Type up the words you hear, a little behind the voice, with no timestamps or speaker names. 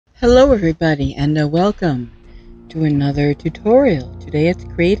Hello everybody and welcome to another tutorial. Today it's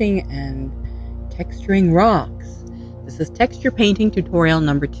creating and texturing rocks. This is texture painting tutorial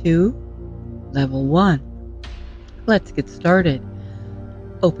number 2, level 1. Let's get started.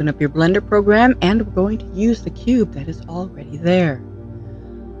 Open up your Blender program and we're going to use the cube that is already there.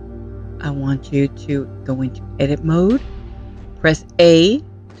 I want you to go into edit mode, press A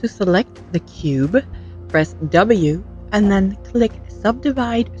to select the cube, press W and then click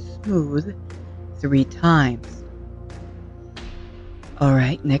subdivide smooth 3 times.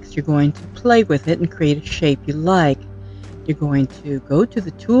 Alright, next you're going to play with it and create a shape you like. You're going to go to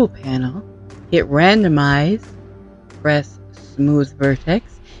the tool panel, hit randomize, press smooth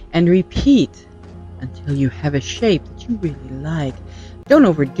vertex, and repeat until you have a shape that you really like. Don't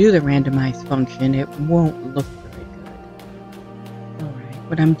overdo the randomize function, it won't look very good. Alright,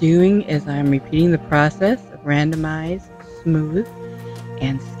 what I'm doing is I'm repeating the process of randomize, smooth,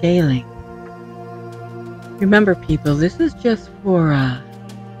 and scaling. Remember people, this is just for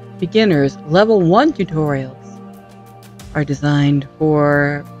beginners. Level 1 tutorials are designed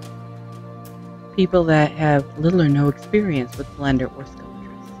for people that have little or no experience with Blender or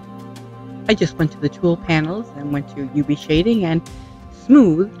Sculptris. I just went to the tool panels and went to UV shading and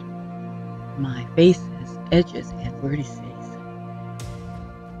smoothed my faces, edges, and vertices.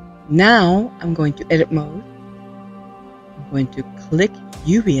 Now I'm going to edit mode. I'm going to click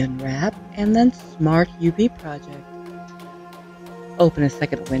UV Unwrap and then Smart UV Project. Open a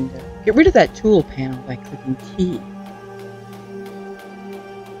second window. Get rid of that tool panel by clicking T.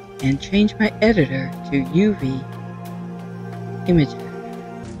 And change my editor to UV Image Editor.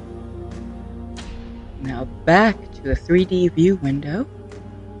 Now back to the 3D view window.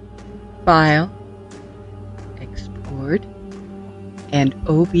 File, Export, and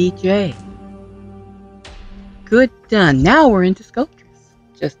OBJ. Good, done. Now we're into Sculptris.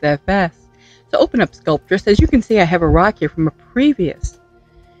 Just that fast. So open up Sculptris. As you can see, I have a rock here from a previous.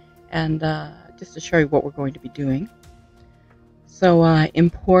 And just to show you what we're going to be doing. So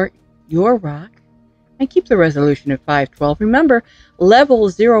import your rock and keep the resolution at 512. Remember, level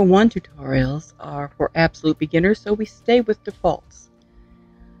 01 tutorials are for absolute beginners, so we stay with defaults.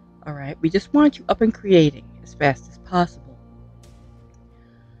 Alright, we just want you up and creating as fast as possible.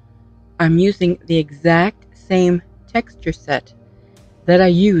 I'm using the exact same texture set that I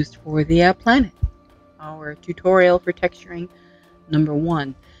used for the planet, our tutorial for texturing number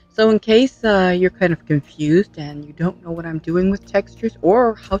 1. So in case you're kind of confused and you don't know what I'm doing with textures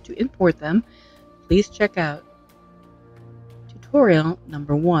or how to import them, please check out tutorial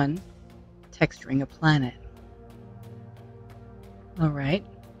number 1, texturing a planet. Alright,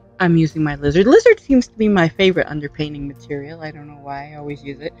 I'm using my lizard. Lizard seems to be my favorite underpainting material. I don't know why, I always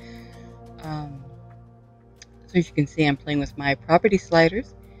use it. So as you can see, I'm playing with my property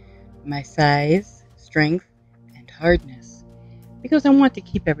sliders, my size, strength, and hardness, because I want to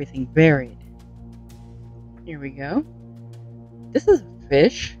keep everything varied. Here we go. This is a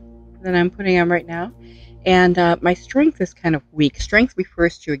fish that I'm putting on right now, and my strength is kind of weak. Strength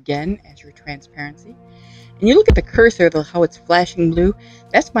refers to, again, as your transparency. And you look at the cursor, how it's flashing blue,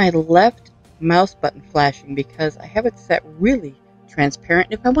 that's my left mouse button flashing because I have it set really transparent.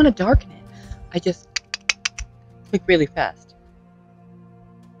 If I want to darken it, I just click really fast.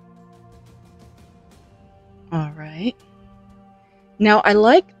 Alright. Now I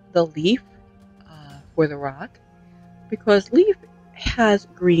like the leaf for the rock because leaf has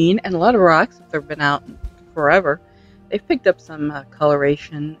green, and a lot of rocks, if they've been out forever, they've picked up some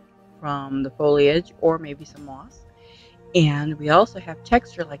coloration from the foliage or maybe some moss. And we also have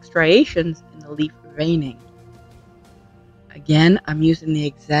texture like striations in the leaf veining. Again, I'm using the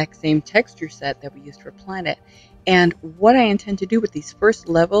exact same texture set that we used for Planet. And what I intend to do with these first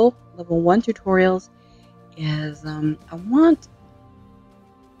level 1 tutorials is I want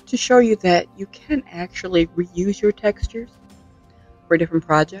to show you that you can actually reuse your textures for different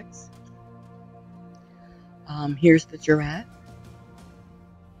projects. Here's the giraffe.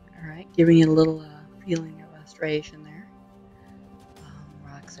 Alright, giving it a little feeling of striation there.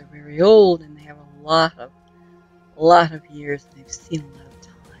 Rocks are very old and they have a lot of years and they've seen a lot of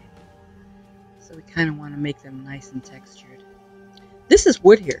time. So we kind of want to make them nice and textured. This is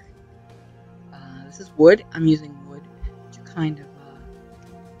wood here. This is wood. I'm using wood to kind of,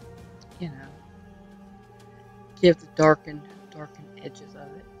 give the darkened edges of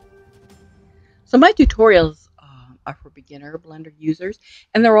it. So my tutorials are for beginner Blender users,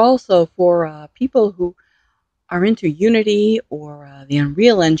 and they're also for people who are into Unity or the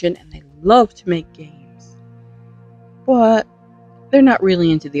Unreal Engine and they love to make games. But they're not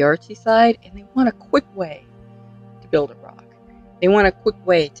really into the artsy side and they want a quick way to build a rock. They want a quick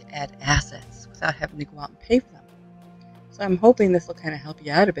way to add assets without having to go out and pay for them. So I'm hoping this will kind of help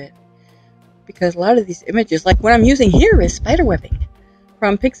you out a bit, because a lot of these images, like what I'm using here, is spider webbing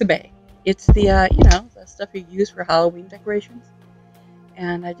from Pixabay. It's the the stuff you use for Halloween decorations,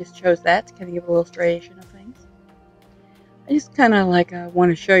 and I just chose that to kind of give a little illustration of things. I just kind of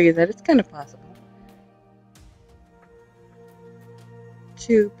want to show you that it's kind of possible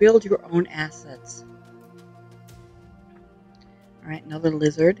to build your own assets. All right, another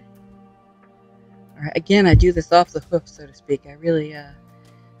lizard. All right, again, I do this off the hoof, so to speak. I really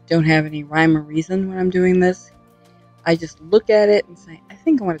don't have any rhyme or reason when I'm doing this. I just look at it and say, I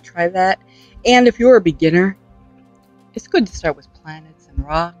think I want to try that. And if you're a beginner, it's good to start with planets and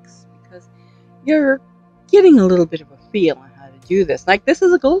rocks, because you're getting a little bit of a feel on how to do this. Like, this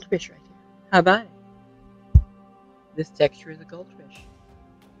is a goldfish right here. How about it? This texture is a goldfish.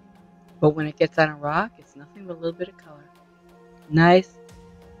 But when it gets on a rock, it's nothing but a little bit of color. Nice,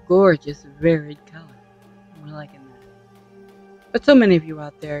 gorgeous, varied color. I'm liking that. But so many of you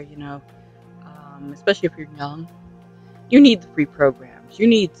out there, especially if you're young, you need the free programs. You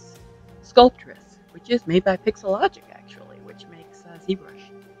need Sculptris, which is made by Pixelogic, actually, which makes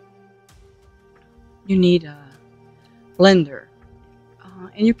ZBrush. You need Blender.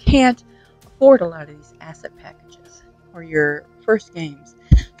 And you can't afford a lot of these asset packages for your first games.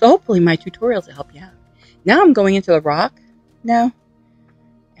 So hopefully my tutorials will help you out. Now I'm going into the rock now,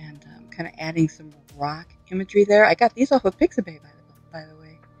 and I'm kind of adding some rock imagery there. I got these off of Pixabay, by the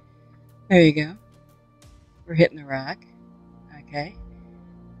way. There you go. We're hitting the rock. Okay.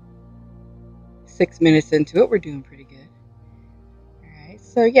 6 minutes into it, we're doing pretty good. Alright,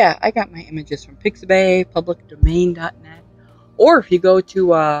 so yeah, I got my images from Pixabay, publicdomain.net, or if you go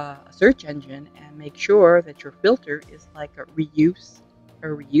to a search engine and make sure that your filter is like a reuse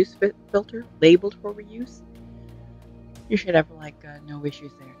filter, labeled for reuse, you should have no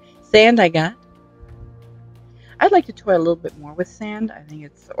issues there. Sand I got. I'd like to toy a little bit more with sand. I think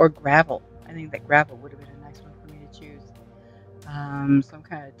or gravel. I think that gravel would have been a nice one for me to choose. So I'm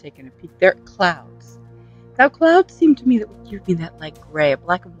kind of taking a peek there. Clouds. Now clouds seem to me that would give me that gray, a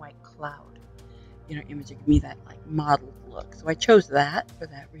black and white cloud, image. It give me that mottled look. So I chose that for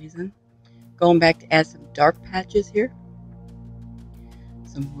that reason. Going back to add some dark patches here,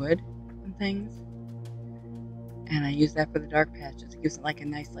 some wood and things. And I use that for the dark patches. It gives it a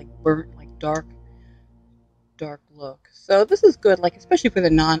nice, burnt, dark look. So this is good, especially for the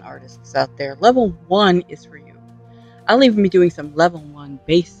non-artists out there. Level 1 is for you. I'll even be doing some level 1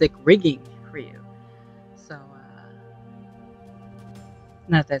 basic rigging for you. So,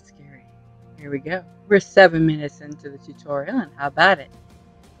 not that scary. Here we go. We're 7 minutes into the tutorial, and how about it?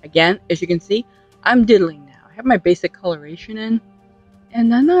 Again, as you can see, I'm diddling now. I have my basic coloration in, and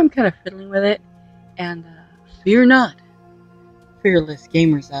now I'm kind of fiddling with it. And fear not, fearless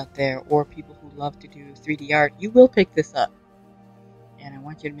gamers out there, or people who love to do 3D art, you will pick this up. And I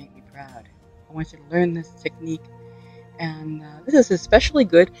want you to make me proud. I want you to learn this technique. And this is especially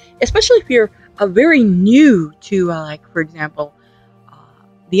good, especially if you're very new to, for example,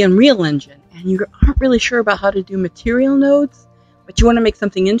 the Unreal Engine, and you aren't really sure about how to do material nodes, but you want to make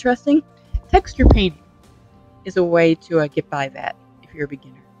something interesting. Texture painting is a way to get by that if you're a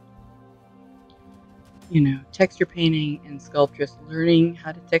beginner. Texture painting and Sculptris, learning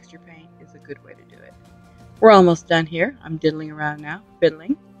how to texture paint is a good way to do it. We're almost done here. I'm diddling around now,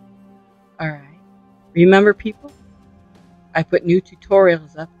 fiddling. Alright. Remember, people, I put new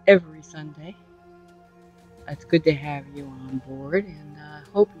tutorials up every Sunday. It's good to have you on board, and I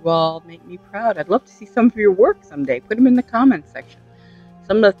hope you all make me proud. I'd love to see some of your work someday. Put them in the comments section.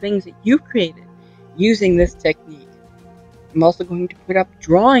 Some of the things that you've created using this technique. I'm also going to put up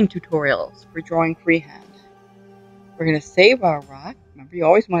drawing tutorials for drawing freehand. We're going to save our rock. Remember, you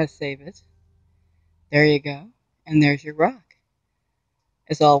always want to save it. There you go. And there's your rock.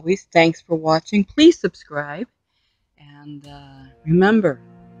 As always, thanks for watching. Please subscribe. And remember,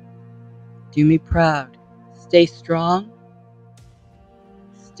 do me proud. Stay strong.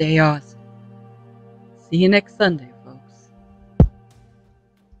 Stay awesome. See you next Sunday.